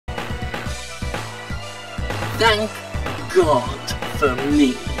Thank God for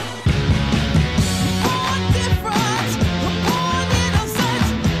me.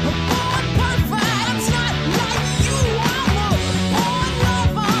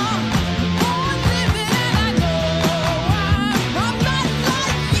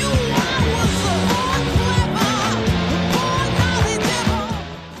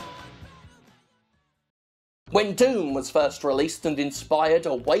 When Doom was first released and inspired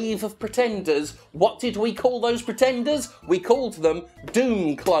a wave of pretenders, what did we call those pretenders? We called them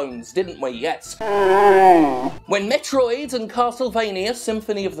Doom clones, didn't we? Yes. When Metroid and Castlevania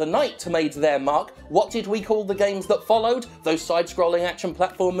Symphony of the Night made their mark, what did we call the games that followed? Those side-scrolling action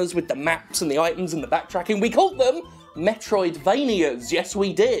platformers with the maps and the items and the backtracking? We called them Metroidvanias. Yes,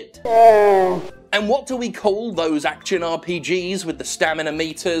 we did. And what do we call those action RPGs with the stamina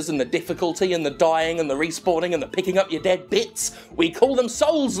meters and the difficulty and the dying and the respawning and the picking up your dead bits? We call them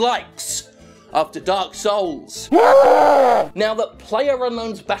Souls-likes, after Dark Souls. Now that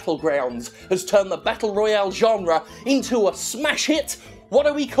PlayerUnknown's Battlegrounds has turned the Battle Royale genre into a smash hit, what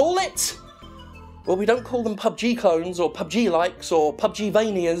do we call it? Well, we don't call them PUBG clones or PUBG-likes or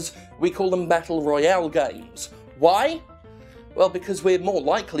PUBG-vanias, we call them Battle Royale games. Why? Well, because we're more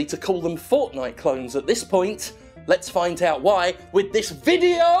likely to call them Fortnite clones at this point. Let's find out why with this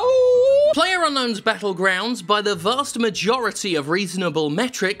video! PlayerUnknown's Battlegrounds, by the vast majority of reasonable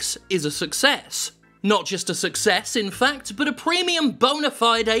metrics, is a success. Not just a success, in fact, but a premium bona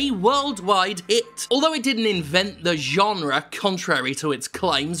fide worldwide hit. Although it didn't invent the genre, contrary to its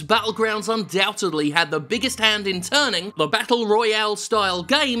claims, Battlegrounds undoubtedly had the biggest hand in turning the Battle Royale-style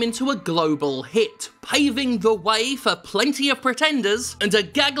game into a global hit, paving the way for plenty of pretenders and a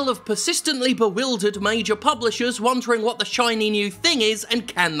gaggle of persistently bewildered major publishers wondering what the shiny new thing is and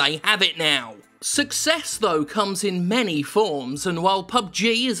can they have it now. Success, though, comes in many forms, and while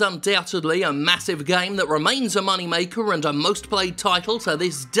PUBG is undoubtedly a massive game that remains a moneymaker and a most-played title to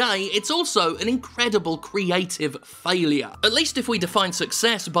this day, it's also an incredible creative failure. At least if we define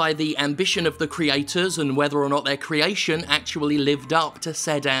success by the ambition of the creators and whether or not their creation actually lived up to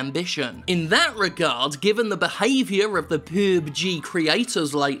said ambition. In that regard, given the behaviour of the PUBG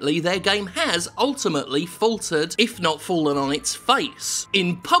creators lately, their game has ultimately faltered, if not fallen on its face.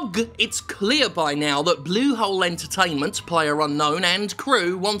 In PUBG, it's clear by now that Bluehole Entertainment, PlayerUnknown and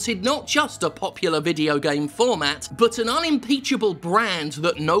crew wanted not just a popular video game format, but an unimpeachable brand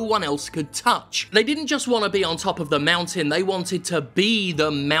that no one else could touch. They didn't just want to be on top of the mountain, they wanted to be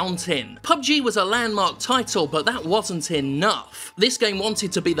the mountain. PUBG was a landmark title, but that wasn't enough. This game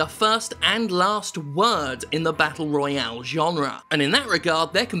wanted to be the first and last word in the Battle Royale genre. And in that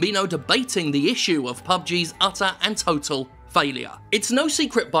regard, there can be no debating the issue of PUBG's utter and total failure. It's no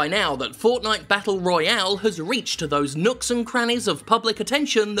secret by now that Fortnite Battle Royale has reached those nooks and crannies of public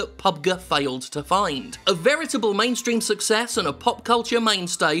attention that PUBG failed to find. A veritable mainstream success and a pop culture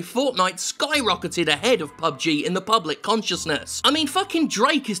mainstay, Fortnite skyrocketed ahead of PUBG in the public consciousness. I mean, fucking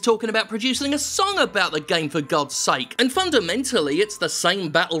Drake is talking about producing a song about the game, for God's sake. And fundamentally, it's the same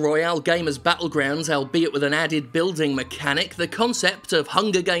Battle Royale game as Battlegrounds, albeit with an added building mechanic. The concept of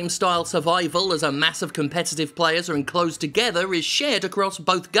Hunger Games style survival as a mass of competitive players are enclosed together is shared across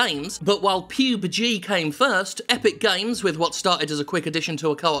both games, but while PUBG came first, Epic Games, with what started as a quick addition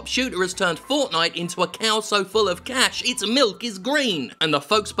to a co-op shooter, has turned Fortnite into a cow so full of cash its milk is green. And the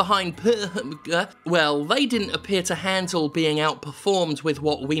folks behind PUBG, well, they didn't appear to handle being outperformed with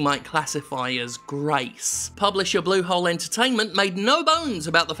what we might classify as grace. Publisher Bluehole Entertainment made no bones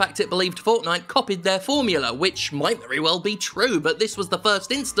about the fact it believed Fortnite copied their formula, which might very well be true, but this was the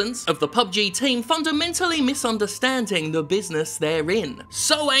first instance of the PUBG team fundamentally misunderstanding the business they're in.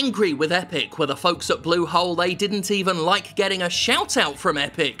 So angry with Epic were the folks at Bluehole, they didn't even like getting a shout out from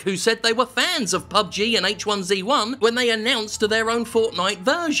Epic, who said they were fans of PUBG and H1Z1 when they announced their own Fortnite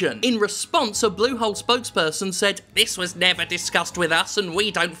version. In response, a Bluehole spokesperson said, "This was never discussed with us and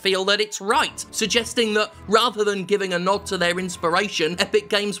we don't feel that it's right," suggesting that rather than giving a nod to their inspiration, Epic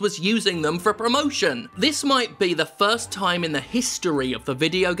Games was using them for promotion. This might be the first time in the history of the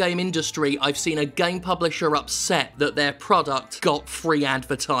video game industry I've seen a game publisher upset that their product got free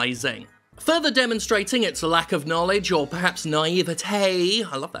advertising. Further demonstrating its lack of knowledge, or perhaps naivete,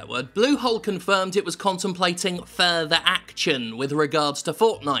 I love that word, Bluehole confirmed it was contemplating further action with regards to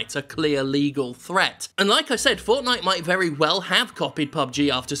Fortnite, a clear legal threat. And like I said, Fortnite might very well have copied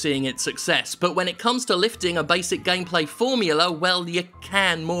PUBG after seeing its success, but when it comes to lifting a basic gameplay formula, well, you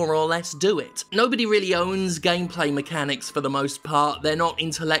can more or less do it. Nobody really owns gameplay mechanics for the most part, they're not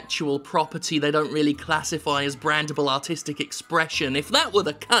intellectual property, they don't really classify as brandable artistic expression. If that were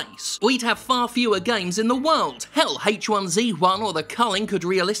the case, we'd have have far fewer games in the world. Hell, H1Z1 or the Culling could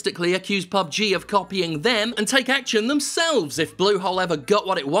realistically accuse PUBG of copying them and take action themselves if Bluehole ever got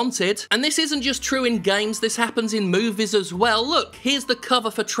what it wanted. And this isn't just true in games, this happens in movies as well. Look, here's the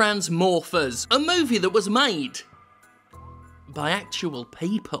cover for Transmorphers, a movie that was made by actual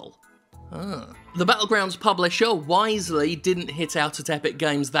people. The Battlegrounds publisher wisely didn't hit out at Epic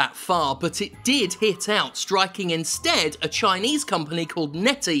Games that far, but it did hit out, striking instead a Chinese company called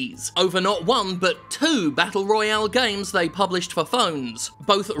NetEase over not one but two Battle Royale games they published for phones.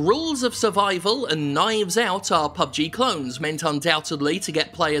 Both Rules of Survival and Knives Out are PUBG clones, meant undoubtedly to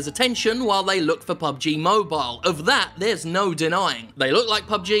get players' attention while they look for PUBG Mobile. Of that, there's no denying. They look like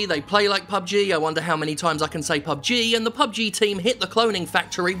PUBG, they play like PUBG, I wonder how many times I can say PUBG, and the PUBG team hit the cloning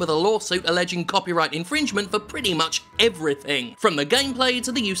factory with a lawsuit alleging copyright infringement for pretty much everything, from the gameplay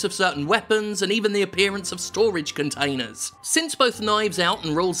to the use of certain weapons and even the appearance of storage containers. Since both Knives Out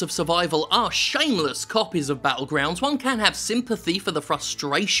and Rules of Survival are shameless copies of Battlegrounds, one can have sympathy for the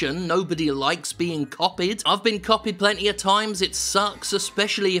frustration. Nobody likes being copied. I've been copied plenty of times, it sucks,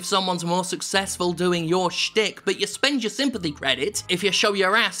 especially if someone's more successful doing your shtick, but you spend your sympathy credit if you show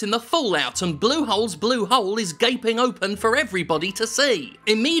your ass in the Fallout and Bluehole's blue hole is gaping open for everybody to see.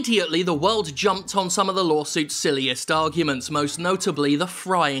 Immediately the world jumped on some of the lawsuit's silliest arguments, most notably the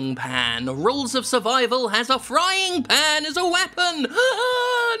frying pan. Rules of Survival has a frying pan as a weapon!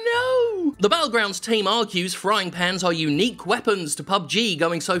 No! The Battlegrounds team argues frying pans are unique weapons to PUBG,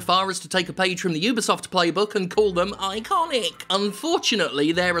 going so far as to take a page from the Ubisoft playbook and call them iconic.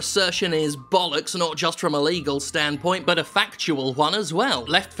 Unfortunately, their assertion is bollocks, not just from a legal standpoint, but a factual one as well.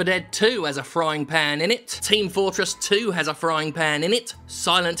 Left 4 Dead 2 has a frying pan in it, Team Fortress 2 has a frying pan in it,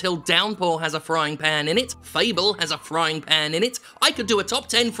 Silent Hill Downpour has a frying pan in it, Fable has a frying pan in it. I could do a top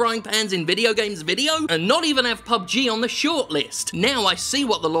 10 frying pans in video games video and not even have PUBG on the shortlist. Now I see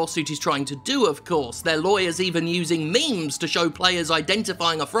what the lawsuit is trying to do, of course. Their lawyers even using memes to show players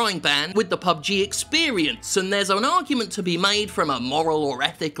identifying a frying pan with the PUBG experience, and there's an argument to be made from a moral or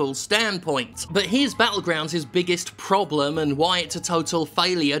ethical standpoint. But here's Battlegrounds' biggest problem and why it's a total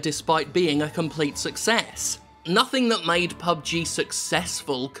failure despite being a complete success. Nothing that made PUBG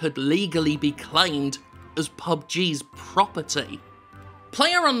successful could legally be claimed as PUBG's property.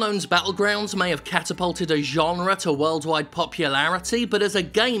 PlayerUnknown's Battlegrounds may have catapulted a genre to worldwide popularity, but as a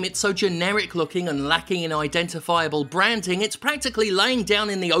game it's so generic looking and lacking in identifiable branding, it's practically laying down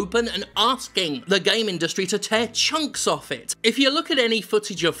in the open and asking the game industry to tear chunks off it. If you look at any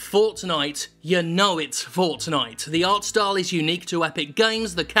footage of Fortnite, you know it's Fortnite. The art style is unique to Epic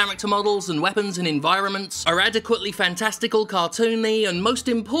Games, the character models and weapons and environments are adequately fantastical, cartoony, and most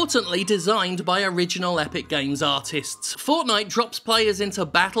importantly designed by original Epic Games artists. Fortnite drops players into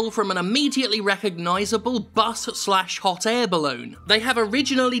battle from an immediately recognisable bus/hot air balloon. They have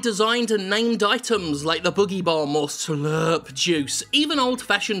originally designed and named items like the Boogie Bomb or Slurp Juice. Even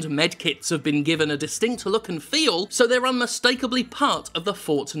old-fashioned medkits have been given a distinct look and feel, so they're unmistakably part of the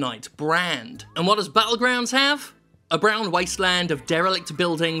Fortnite brand. And what does Battlegrounds have? A brown wasteland of derelict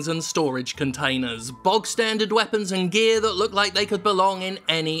buildings and storage containers, bog-standard weapons and gear that look like they could belong in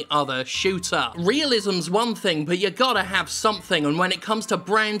any other shooter. Realism's one thing, but you gotta have something, and when it comes to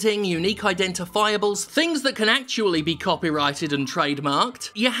branding, unique identifiables, things that can actually be copyrighted and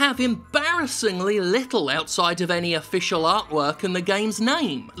trademarked, you have embarrassingly little outside of any official artwork and the game's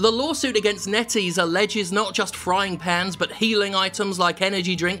name. The lawsuit against NetEase alleges not just frying pans, but healing items like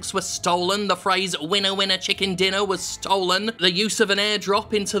energy drinks were stolen, the phrase "winner winner chicken dinner" was stolen, the use of an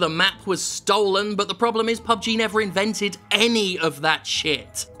airdrop into the map was stolen, but the problem is PUBG never invented any of that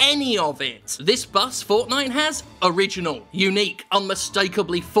shit. Any of it. This bus Fortnite has? Original, unique,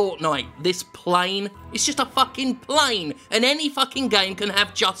 unmistakably Fortnite. This plane? It's just a fucking plane, and any fucking game can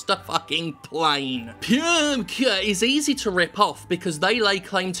have just a fucking plane. PUBG is easy to rip off because they lay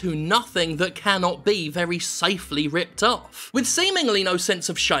claim to nothing that cannot be very safely ripped off. With seemingly no sense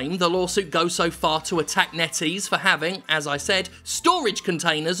of shame, the lawsuit goes so far to attack NetEase for having, as I said, storage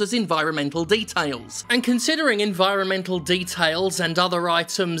containers as environmental details. And considering environmental details and other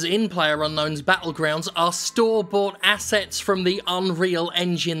items in PlayerUnknown's Battlegrounds are store-bought assets from the Unreal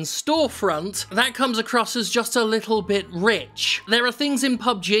Engine storefront, that comes across as just a little bit rich. There are things in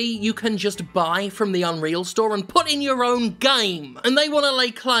PUBG you can just buy from the Unreal store and put in your own game, and they want to lay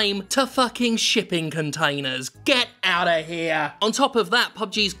claim to fucking shipping containers. Get out of here. On top of that,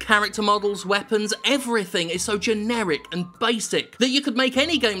 PUBG's character models, weapons, everything is so generic generic and basic that you could make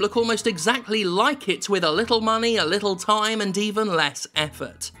any game look almost exactly like it with a little money, a little time, and even less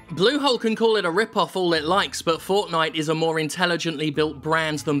effort. Bluehole can call it a rip-off all it likes, but Fortnite is a more intelligently built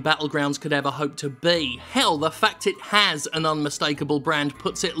brand than Battlegrounds could ever hope to be. Hell, the fact it has an unmistakable brand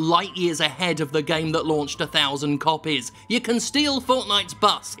puts it light years ahead of the game that launched 1,000 copies. You can steal Fortnite's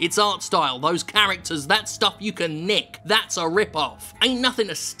bus, its art style, those characters, that stuff you can nick. That's a rip-off. Ain't nothing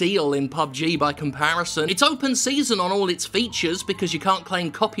to steal in PUBG by comparison. It's open season on all its features because you can't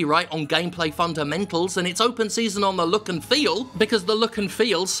claim copyright on gameplay fundamentals, and it's open season on the look and feel because the look and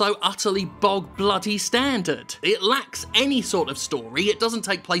feel's so utterly bog-bloody standard. It lacks any sort of story, it doesn't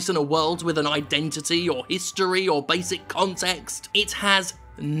take place in a world with an identity or history or basic context. It has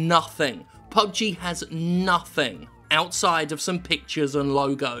nothing. PUBG has nothing outside of some pictures and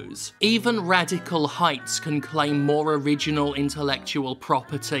logos. Even Radical Heights can claim more original intellectual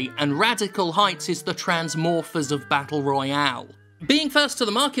property, and Radical Heights is the Transmorphers of Battle Royale. Being first to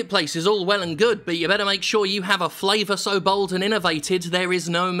the marketplace is all well and good, but you better make sure you have a flavour so bold and innovated there is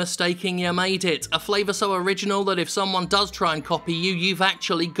no mistaking you made it. A flavour so original that if someone does try and copy you, you've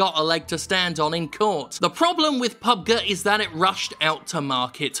actually got a leg to stand on in court. The problem with PUBG is that it rushed out to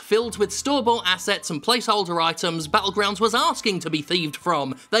market. Filled with store-bought assets and placeholder items, Battlegrounds was asking to be thieved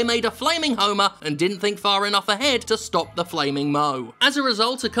from. They made a flaming homer and didn't think far enough ahead to stop the flaming mo. As a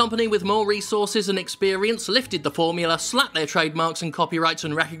result, a company with more resources and experience lifted the formula, slapped their trademark and copyrights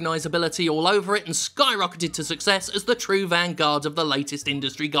and recognizability all over it, and skyrocketed to success as the true vanguard of the latest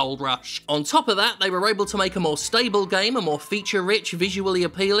industry gold rush. On top of that, they were able to make a more stable game, a more feature-rich, visually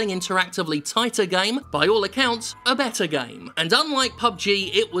appealing, interactively tighter game, by all accounts, a better game. And unlike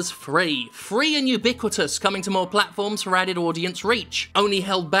PUBG, it was free. Free and ubiquitous, coming to more platforms for added audience reach. Only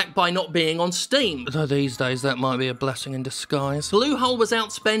held back by not being on Steam. Though these days that might be a blessing in disguise. Bluehole was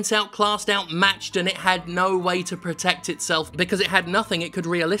outspent, outclassed, outmatched, and it had no way to protect itself because it had nothing it could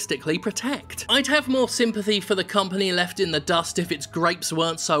realistically protect. I'd have more sympathy for the company left in the dust if its grapes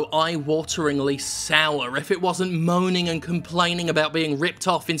weren't so eye-wateringly sour, if it wasn't moaning and complaining about being ripped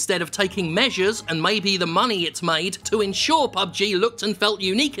off instead of taking measures, and maybe the money it's made, to ensure PUBG looked and felt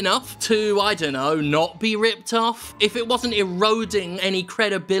unique enough to, I don't know, not be ripped off. If it wasn't eroding any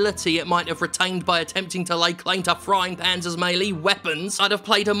credibility it might have retained by attempting to lay claim to frying pans as melee weapons, I'd have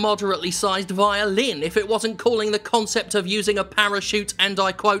played a moderately sized violin. If it wasn't calling the concept of using a parachute and,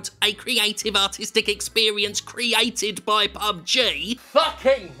 I quote, a creative artistic experience created by PUBG.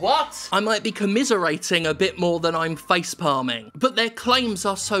 Fucking what? I might be commiserating a bit more than I'm facepalming. But their claims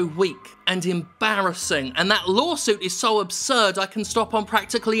are so weak and embarrassing, and that lawsuit is so absurd I can stop on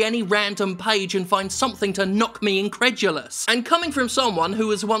practically any random page and find something to knock me incredulous. And coming from someone who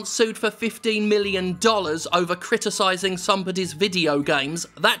was once sued for $15 million over criticising somebody's video games,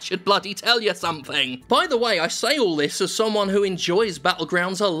 that should bloody tell you something. By the way, I say all this as someone who enjoys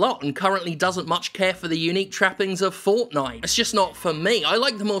Battlegrounds a lot and currently doesn't much care for the unique trappings of Fortnite. It's just not for me. I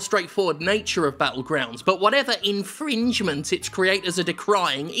like the more straightforward nature of Battlegrounds, but whatever infringement its creators are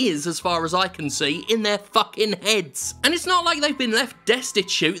decrying is, as far as I can see, in their fucking heads. And it's not like they've been left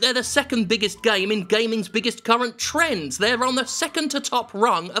destitute. They're the second biggest game in gaming's biggest current trends. They're on the second to top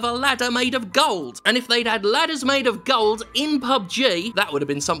rung of a ladder made of gold. And if they'd had ladders made of gold in PUBG, that would have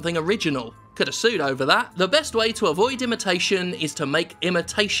been something original. Could have sued over that. The best way to avoid imitation is to make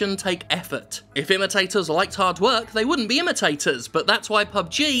imitation take effort. If imitators liked hard work, they wouldn't be imitators, but that's why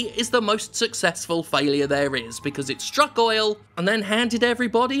PUBG is the most successful failure there is, because it struck oil and then handed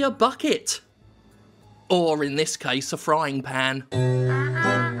everybody a bucket. Or in this case, a frying pan.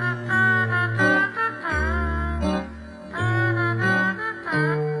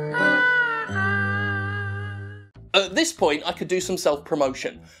 At this point, I could do some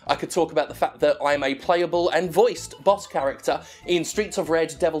self-promotion. I could talk about the fact that I'm a playable and voiced boss character in Streets of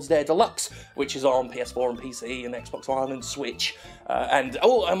Red Devil's Dare Deluxe, which is on PS4 and PC and Xbox One and Switch.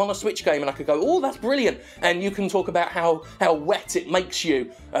 Oh, I'm on a Switch game, and I could go, oh, that's brilliant. And you can talk about how wet it makes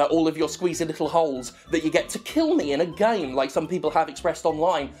you, all of your squeezy little holes, that you get to kill me in a game, like some people have expressed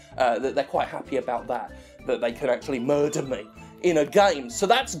online, that they're quite happy about that they can actually murder me in a game. So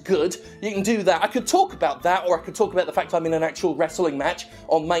that's good. You can do that. I could talk about that, or I could talk about the fact I'm in an actual wrestling match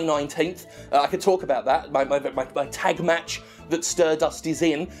on May 19th. I could talk about that, my tag match that Stardust is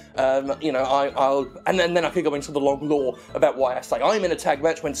in. You know, and then I could go into the long lore about why I say I'm in a tag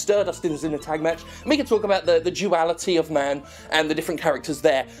match when Stardust is in a tag match. And we could talk about the duality of man and the different characters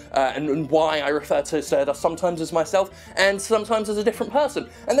there, and why I refer to Stardust sometimes as myself and sometimes as a different person.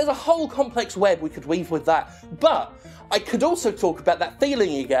 And there's a whole complex web we could weave with that. But I could also talk about that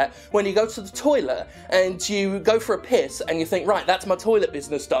feeling you get when you go to the toilet and you go for a piss and you think, right, that's my toilet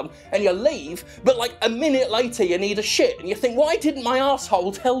business done, and you leave, but like a minute later you need a shit and you think, why didn't my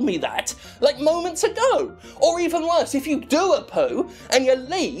asshole tell me that like moments ago? Or even worse, if you do a poo and you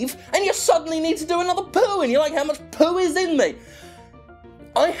leave and you suddenly need to do another poo and you're like, how much poo is in me?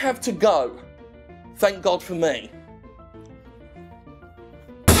 I have to go. Thank God for me.